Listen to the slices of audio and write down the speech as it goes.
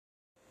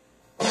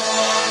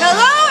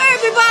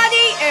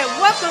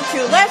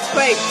to Let's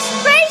Play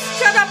Space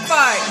Shuttle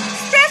Fight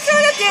Special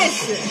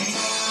Edition.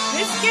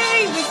 This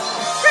game was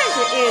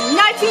printed in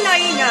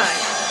 1999.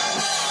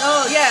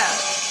 Oh yeah,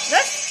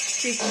 let's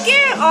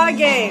begin our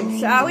game,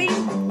 shall we? Okay,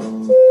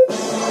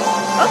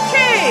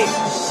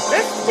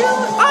 let's do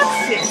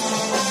options.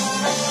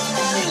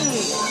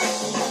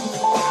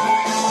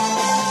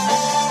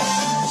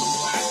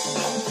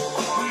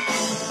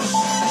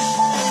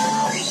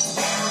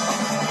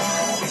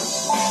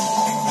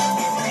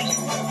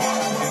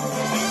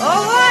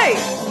 Alright,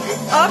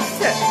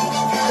 option.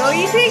 So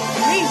easy,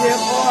 medium,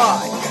 or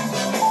hard.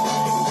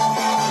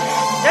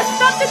 Let's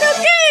start the new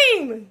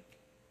game!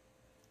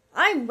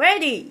 I'm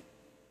ready.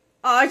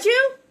 Are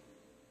you?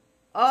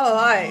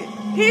 Alright,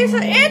 here's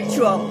an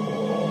intro.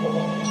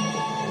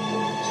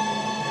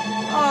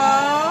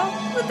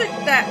 Aww, look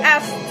at that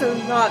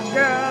astronaut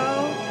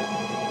girl.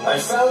 I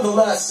found the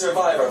last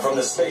survivor from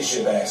the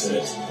spaceship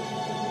accident.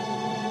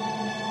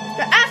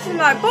 The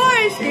astronaut boy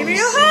is giving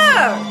you a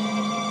hug.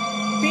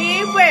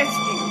 Being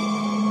rescued.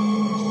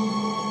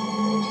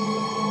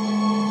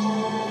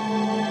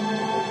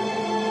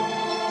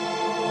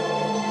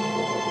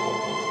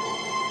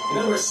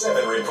 Number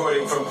 7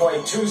 reporting from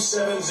point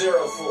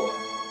 2704.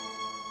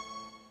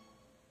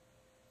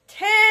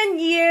 10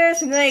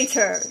 years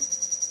later.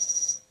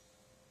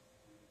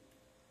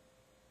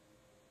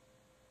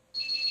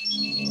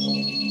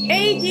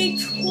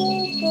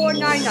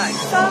 82499,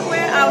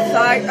 somewhere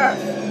outside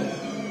Earth.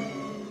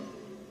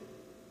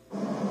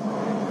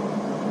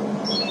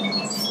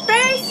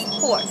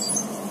 Spaceport,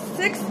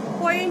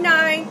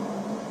 6:49,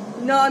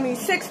 no, I mean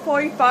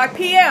 6:45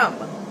 p.m.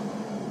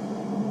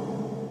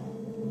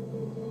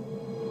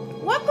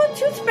 Welcome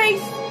to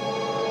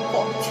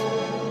Spaceport.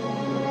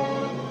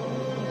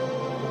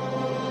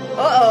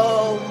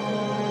 Uh-oh.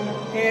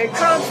 Here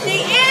comes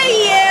the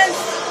aliens.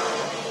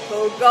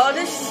 Who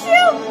gonna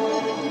shoot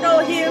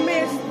the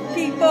humans,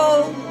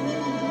 people?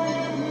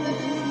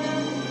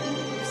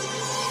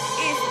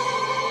 It's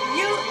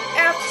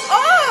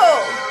UFO,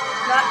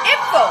 not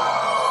info.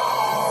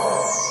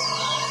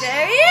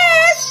 There he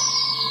is.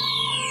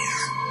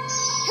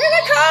 Here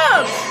it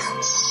comes.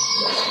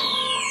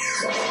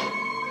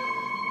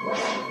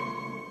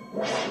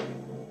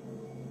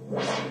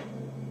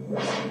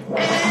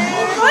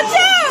 And watch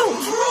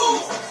out!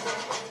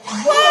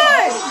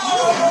 What?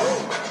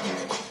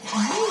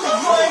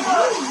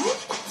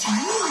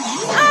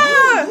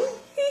 Ah!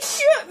 He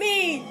shoot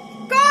me!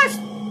 Gosh,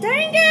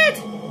 dang it!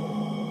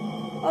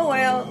 Oh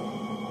well,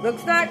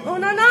 looks like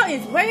Ulala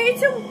is ready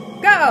to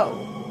go.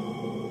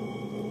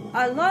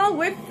 Along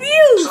with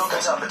Fuse!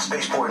 Something's up at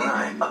Spaceport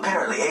 9.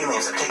 Apparently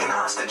aliens have taken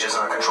hostages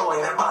and are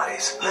controlling their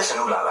bodies. Listen,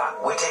 Ulala,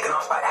 we're taking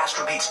off by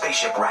Astrobeat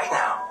spaceship right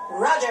now.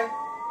 Roger.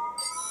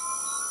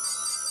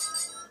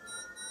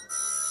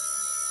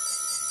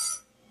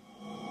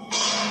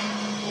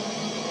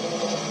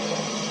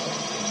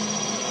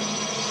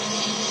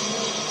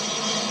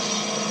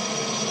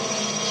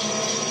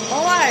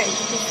 Alright,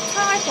 it's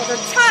time for the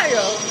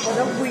title for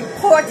the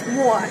Report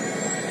 1.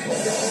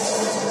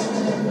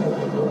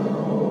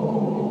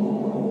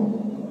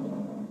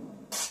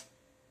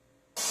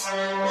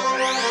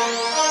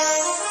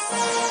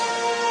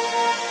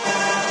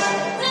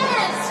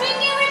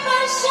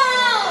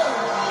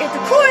 It's the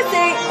coolest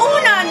thing,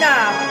 Ulala!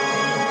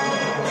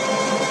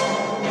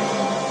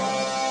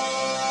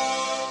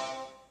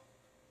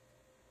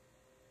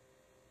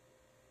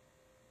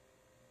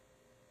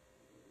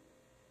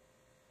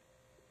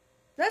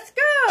 Let's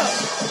go!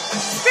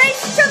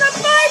 Space Shuttle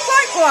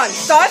 5.1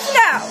 starts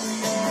now!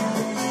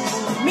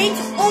 Meet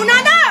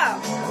Ulala!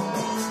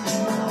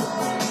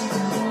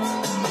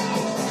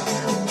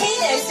 Hey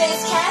there,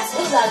 Space Cats.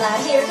 Ulala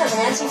here, coming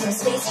at you from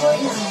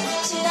Spaceport 9.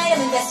 Tonight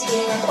I'm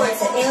investigating reports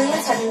that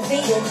aliens have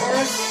invaded and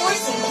are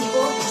forcing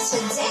people to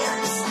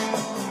dance.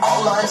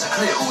 All lines are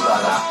clear,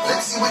 Ulala.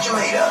 Let's see what you're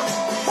made of.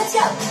 Let's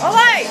go.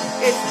 Alright,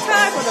 it's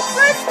time for the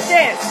first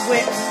dance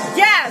with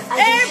Jazz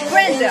and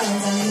Brenda.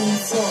 Aliens on the main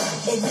floor.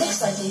 It looks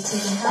like they've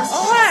taken hostages.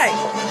 Alright,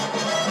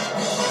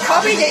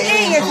 copy the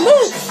aliens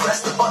move.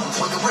 Press the buttons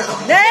with the rhythm.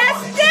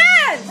 Let's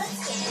dance! Let's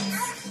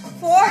dance.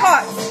 4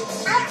 hearts.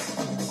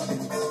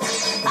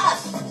 Up,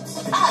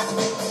 up,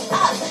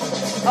 up.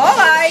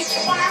 Alright.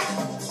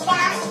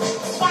 Down,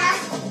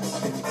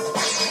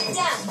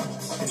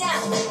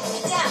 down,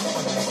 down.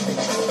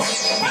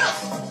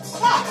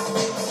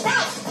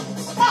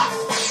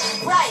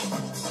 Right,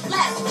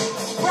 left,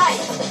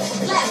 right,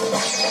 left.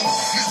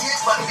 Use the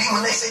X button beam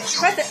when they say shoot.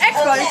 Press the X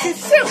button to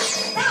shoot.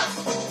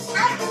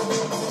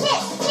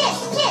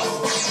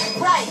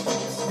 Right,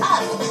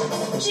 up,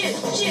 shoot,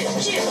 shoot,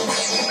 shoot.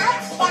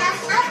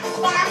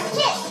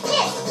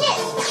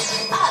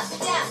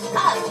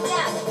 Up,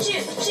 down,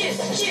 shoot, shoot,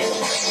 shoot.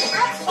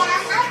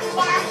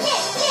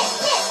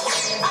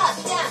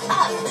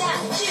 Up, down,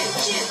 shoot,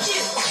 shoot,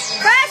 shoot.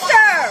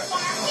 Faster!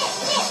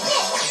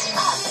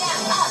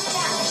 Up,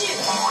 down, shoot.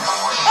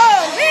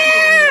 Oh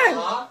man!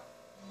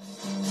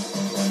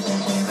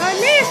 I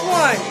missed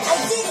one. I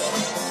did it.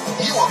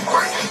 You are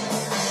great.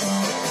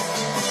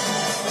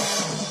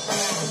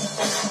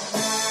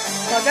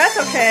 Well, that's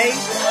okay.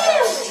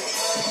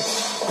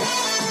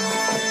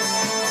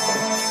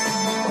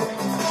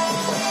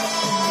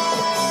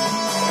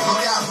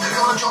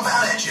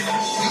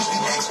 station. Use the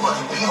X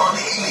button beam on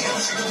the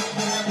aliens.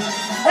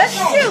 Let's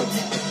shoot.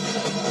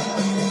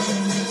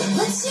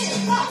 Let's shoot.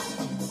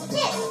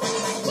 Hit.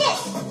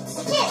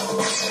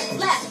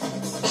 Left.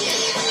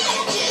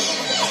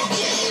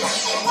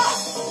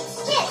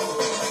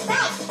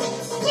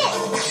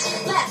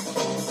 Left.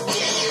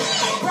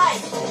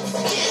 Right.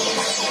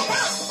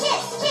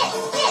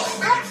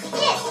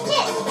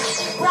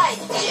 Right.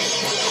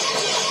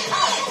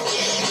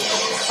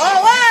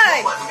 All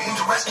right. Button beam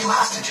to rescue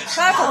hostages.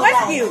 Time for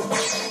rescue.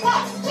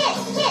 Left.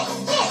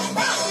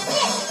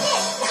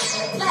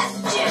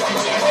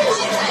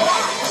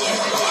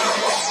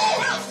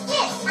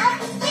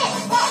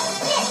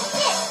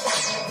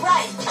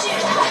 Right.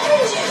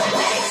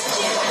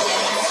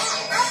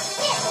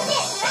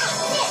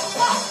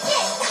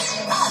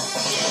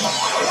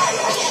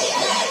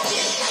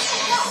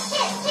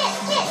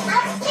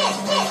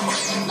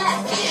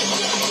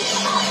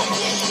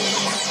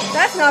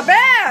 That's not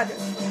bad.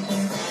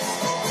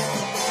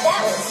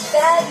 That was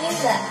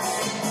fabulous.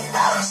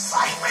 Out of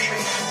sight,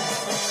 baby.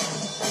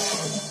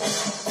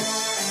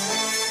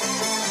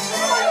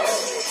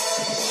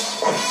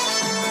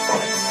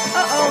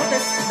 Uh-oh, the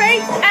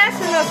space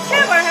astronaut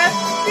killer has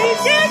been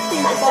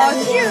dancing for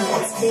you.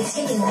 They've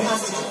taken the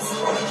hostages.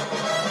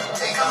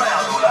 Take them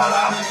out,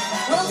 Ulala.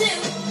 Will do.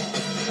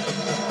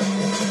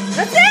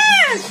 Let's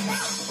dance.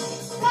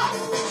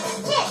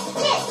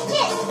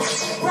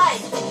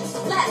 Right.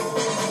 Left.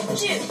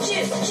 Shoot.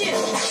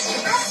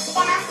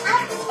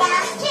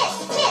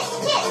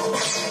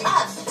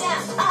 Up,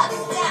 down.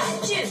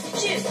 Shoot.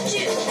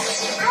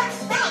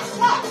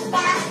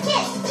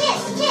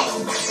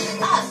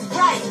 Up,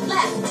 right,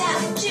 left,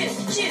 down. Shoot.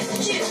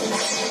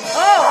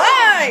 All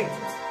right.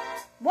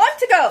 One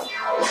to go.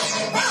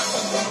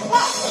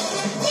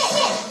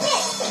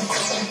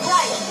 Right,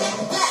 left.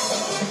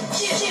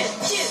 Shoot.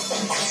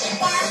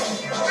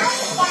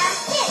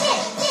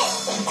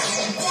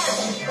 Down,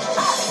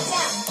 up,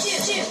 down. Shoot.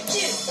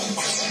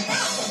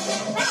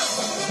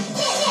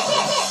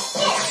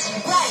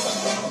 Right.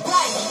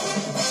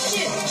 Shoot. Left.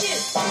 Shoot.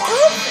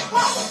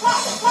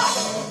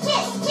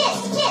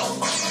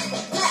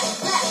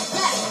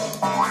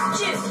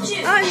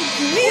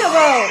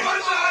 Unbelievable.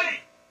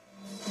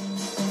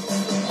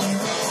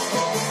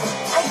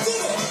 I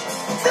did it.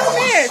 2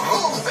 minutes.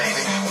 Smooth,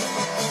 baby.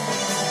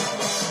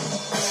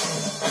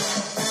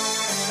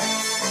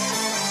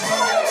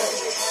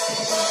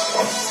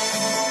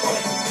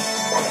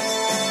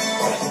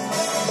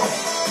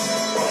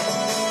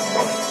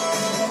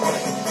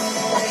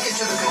 Take it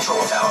to the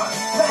control tower.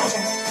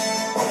 Roger.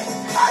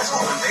 Eyes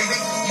open, baby.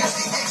 Use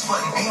the X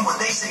button beam when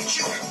they say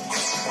shoot.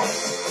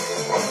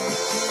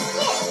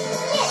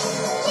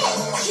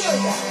 Here we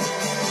go.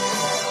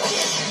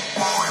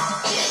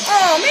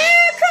 Oh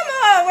man, come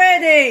on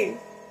already.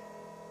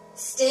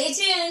 Stay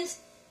tuned.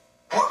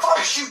 What part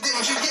of shoot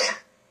didn't you get?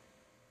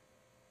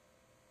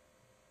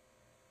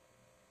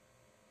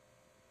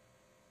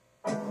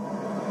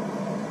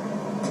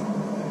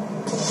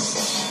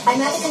 I'm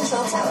at the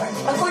control tower.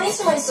 According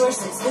to my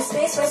sources, the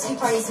Space Rescue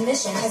Party's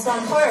mission has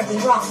gone horribly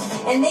wrong,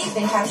 and they've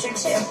been captured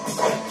too.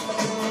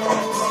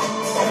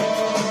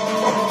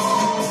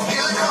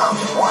 Here they come.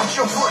 Watch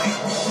your footing.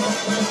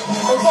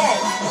 Okay.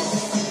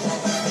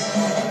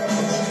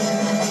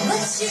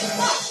 Let's shoot.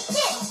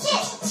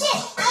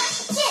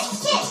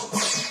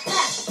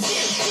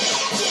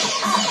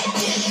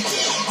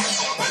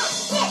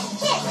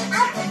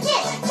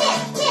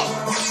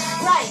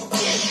 Right.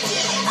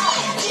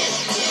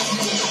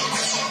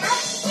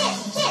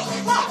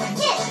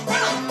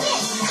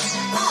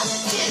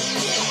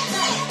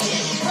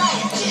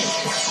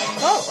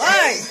 All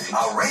right.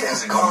 Our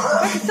ratings are going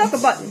up. Where's the sucker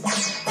button?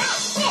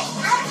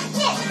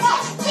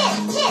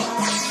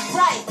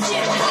 Right.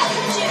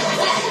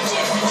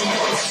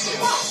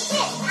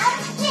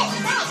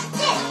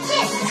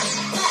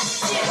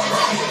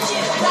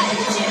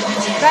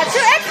 That's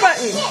your X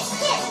button.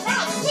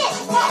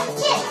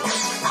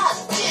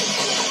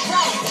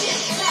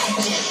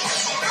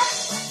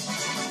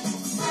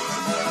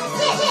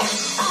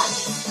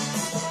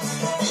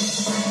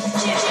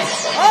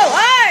 All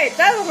right.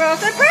 That was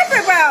the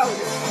perfect round.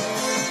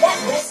 That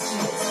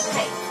rescue is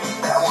tight.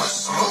 That was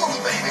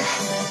smooth, baby.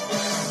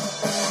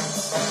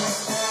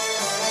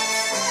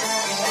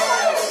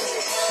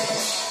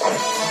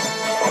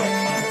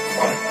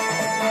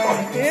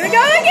 Here we go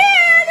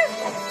again.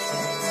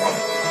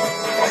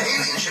 The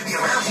alien should be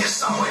around here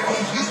somewhere.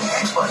 Use the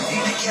X button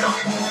beam to get him.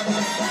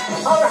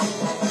 All right.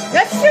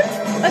 Let's shoot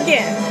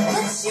again.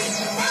 Let's shoot.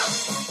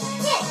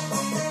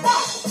 Right. Left. Left.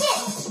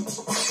 Up.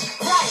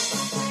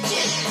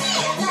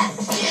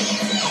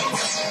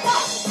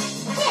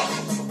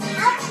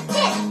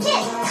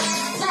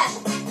 Right.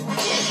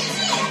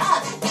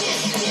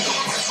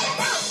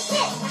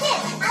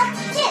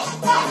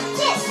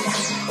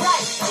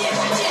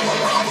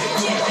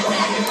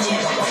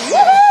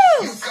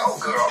 Woohoo! You go,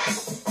 girl.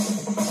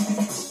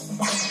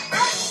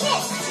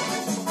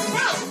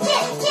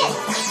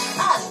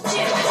 Up.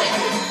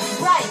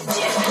 Right.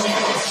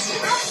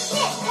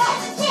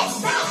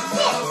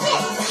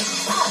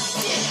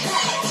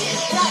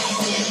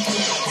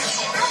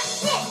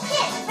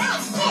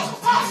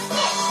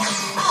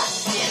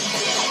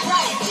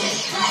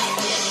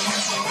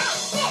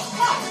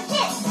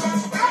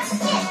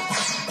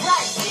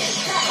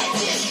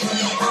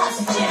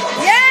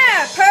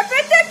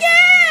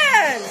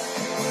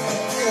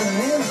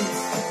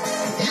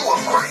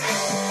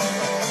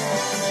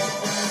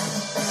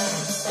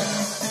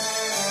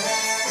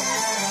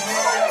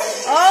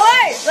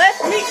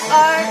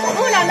 are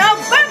Ulala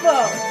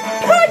Bubble,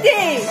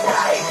 Pudding.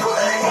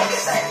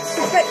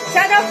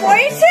 Channel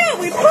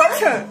 42,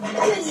 reporter.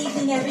 Good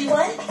evening,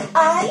 everyone.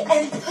 I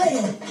am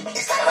Pudding.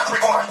 Is that another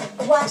report?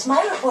 Watch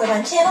my report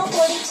on Channel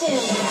 42.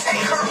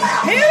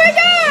 Here we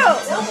go.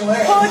 Don't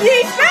worry.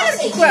 Pudding I'll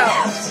take you Well,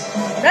 out.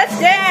 let's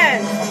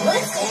dance.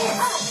 Let's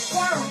dance.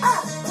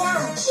 Up,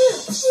 down,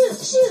 shoot, shoot,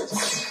 shoot.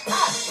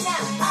 Up,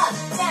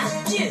 down,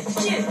 shoot,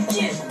 shoot,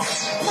 shoot.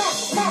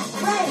 Left,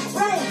 right,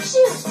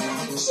 shoot,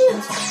 shoot.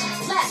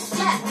 Left,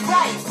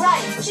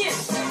 right, shoot,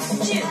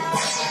 shoot.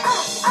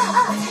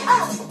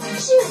 Up,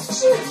 shoot,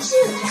 shoot,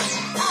 shoot.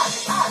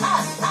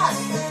 Up,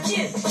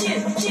 shoot,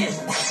 shoot, shoot.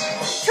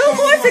 2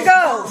 more to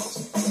go.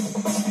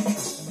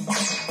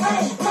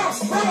 Right, left,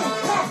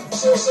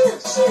 shoot, shoot,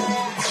 shoot.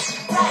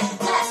 Right,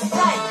 left,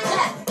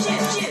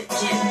 shoot, shoot,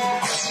 shoot.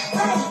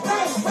 Right,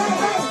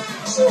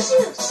 shoot,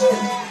 shoot, shoot.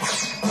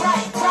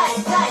 Right,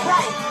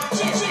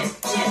 shoot, shoot,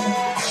 shoot.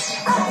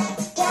 Up,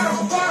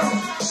 down,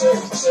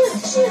 shoot, shoot,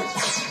 shoot.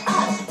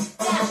 Up,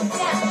 down,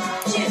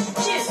 shoot,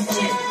 shoot,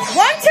 shoot.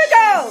 1 to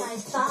go. I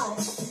thought.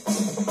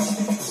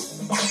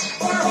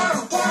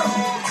 Down, down,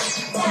 down,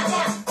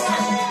 down,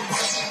 down,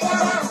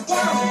 up,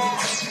 down.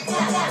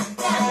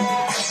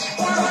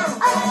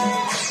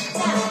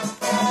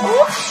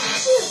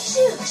 Shoot,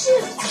 shoot,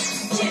 shoot.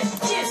 Shoot,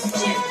 shoot,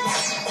 shoot.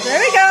 There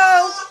we go.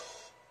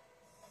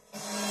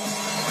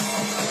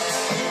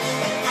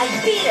 I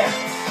beat her.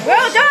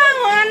 Well done,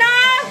 Lana.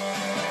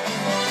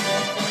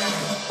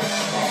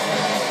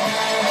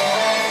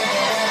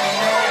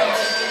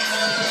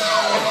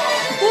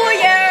 Oh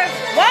yeah.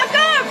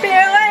 Welcome,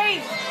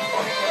 Billy.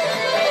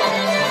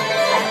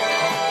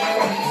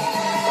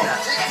 Now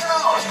take it to the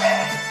launch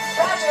pad.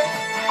 Roger.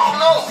 Oh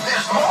no,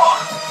 there's more.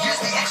 Use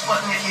the X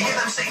button if you hear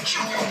them say Q.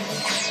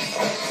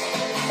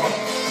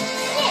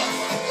 Hit.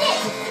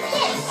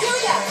 Here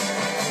we go.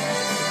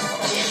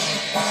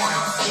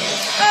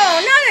 Oh,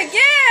 not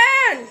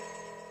again.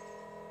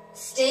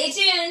 Stay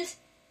tuned.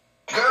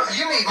 Girl,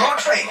 you need more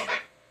training.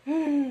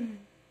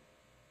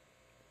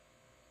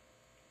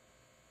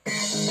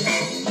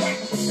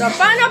 The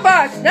final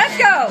box. Let's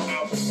go.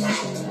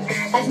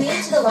 I've made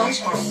it to the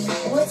launch pad.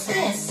 What's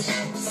this?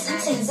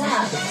 Something's up.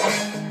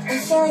 I'm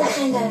feeling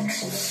kinda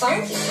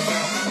funky.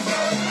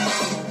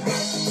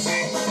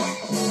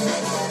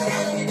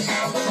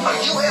 A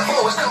UFO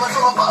is coming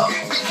from above.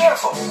 Be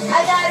careful. I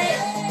got it.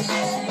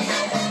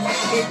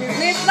 If you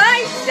miss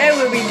life, there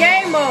will be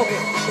game over.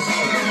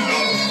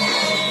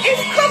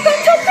 It's Coco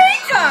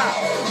Tapicoa.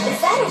 Is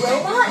that a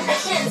robot? I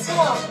can't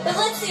tell. But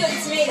let's see what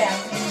it's made of.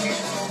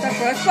 The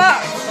first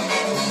box.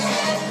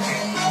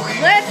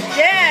 Let's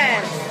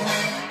dance.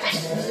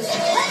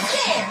 Let's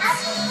dance.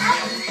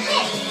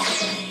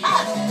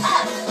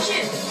 Up,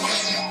 shoot.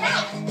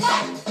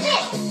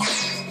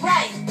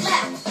 Right,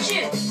 left,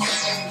 shoot.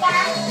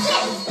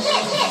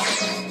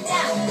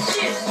 Down,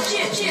 shoot,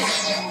 shoot, shoot.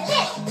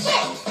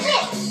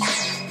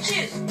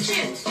 Shoot,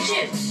 shoot,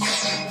 shoot.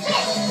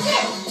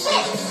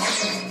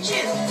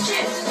 Shoot,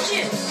 shoot,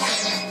 shoot.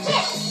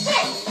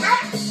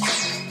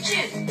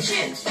 Shoot,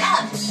 shoot,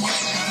 up.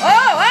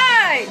 All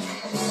right.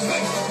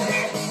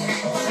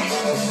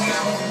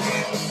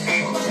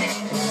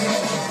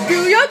 Do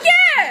you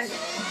again.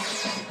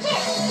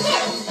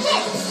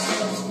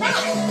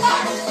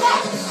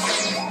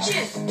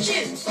 Shoot,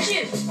 shoot,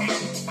 shoot.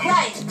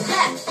 Right,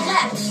 left.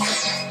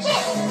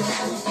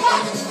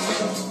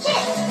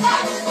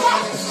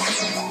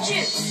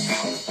 Shoot,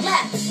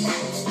 left.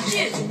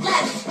 Shoot,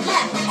 left.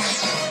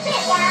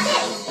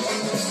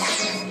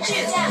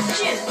 Shoot, down,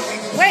 shoot.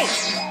 Wait.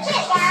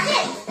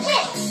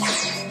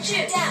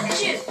 Shoot, down,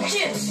 shoot.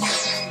 Shoot,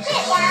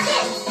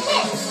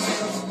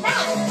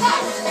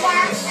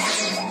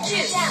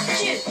 down,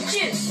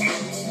 shoot.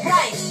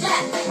 Right,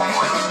 left.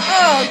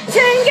 Oh,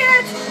 dang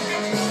it.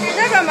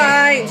 Never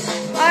mind.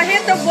 I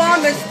hit the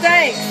one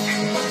mistake.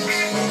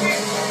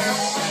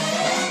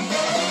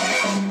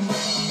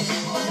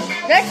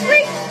 Next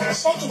week,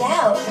 Check it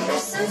out.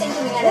 There's something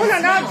coming out of we're the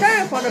not snow.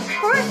 done for the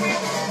first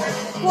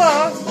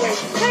floor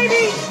with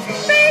Lady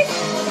Space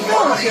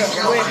Soldier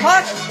with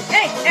Hot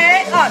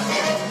 8 up.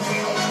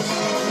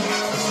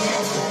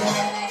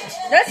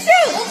 Let's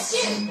shoot. Let's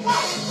shoot.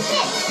 Left,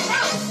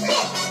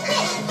 right.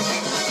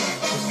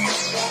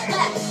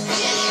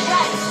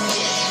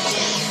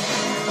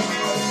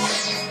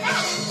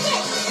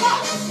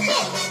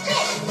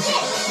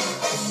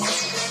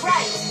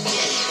 Right,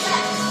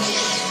 left.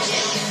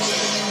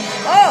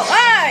 Oh,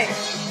 aye.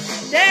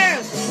 Then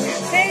we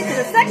came to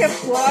the second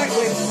floor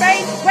with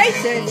Space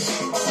Racing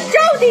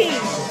Jody.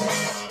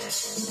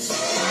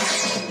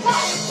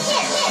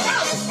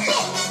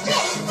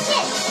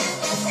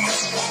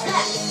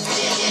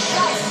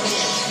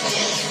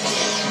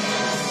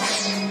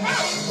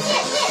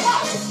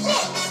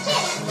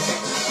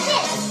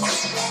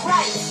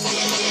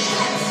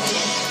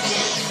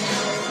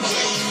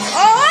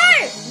 All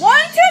right, 1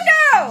 to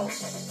go.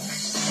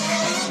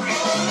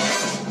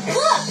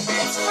 Look,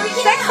 it's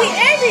freaking Sexy out.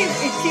 Amy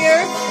is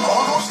here.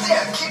 Almost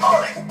there. Keep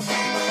on it.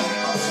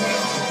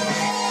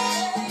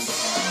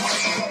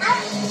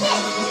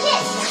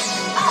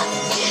 Up,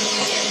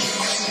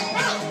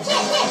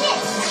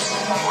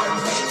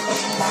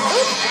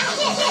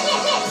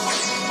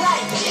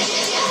 right.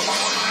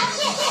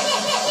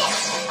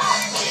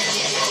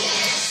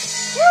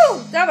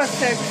 Whew, that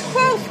was a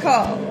close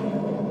call.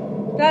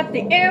 That's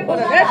the end for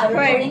the Let's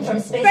Play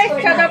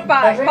Space Channel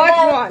 5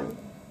 Part 1.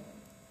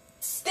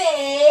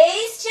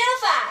 Space Channel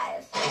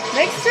 5.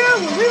 Next time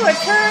we will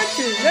return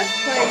to Let's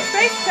Play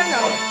Space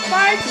Channel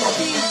 5 to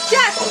see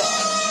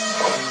Jaguar.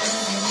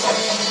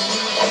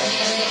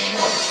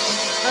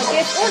 I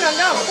guess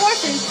Ulala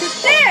forcing to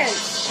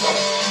dance.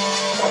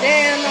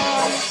 Then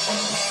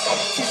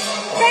to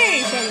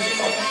space on this.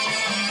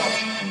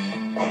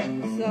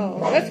 So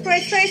Let's Play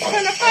Space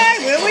Channel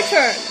 5 will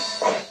return.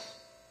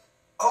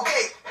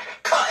 Okay,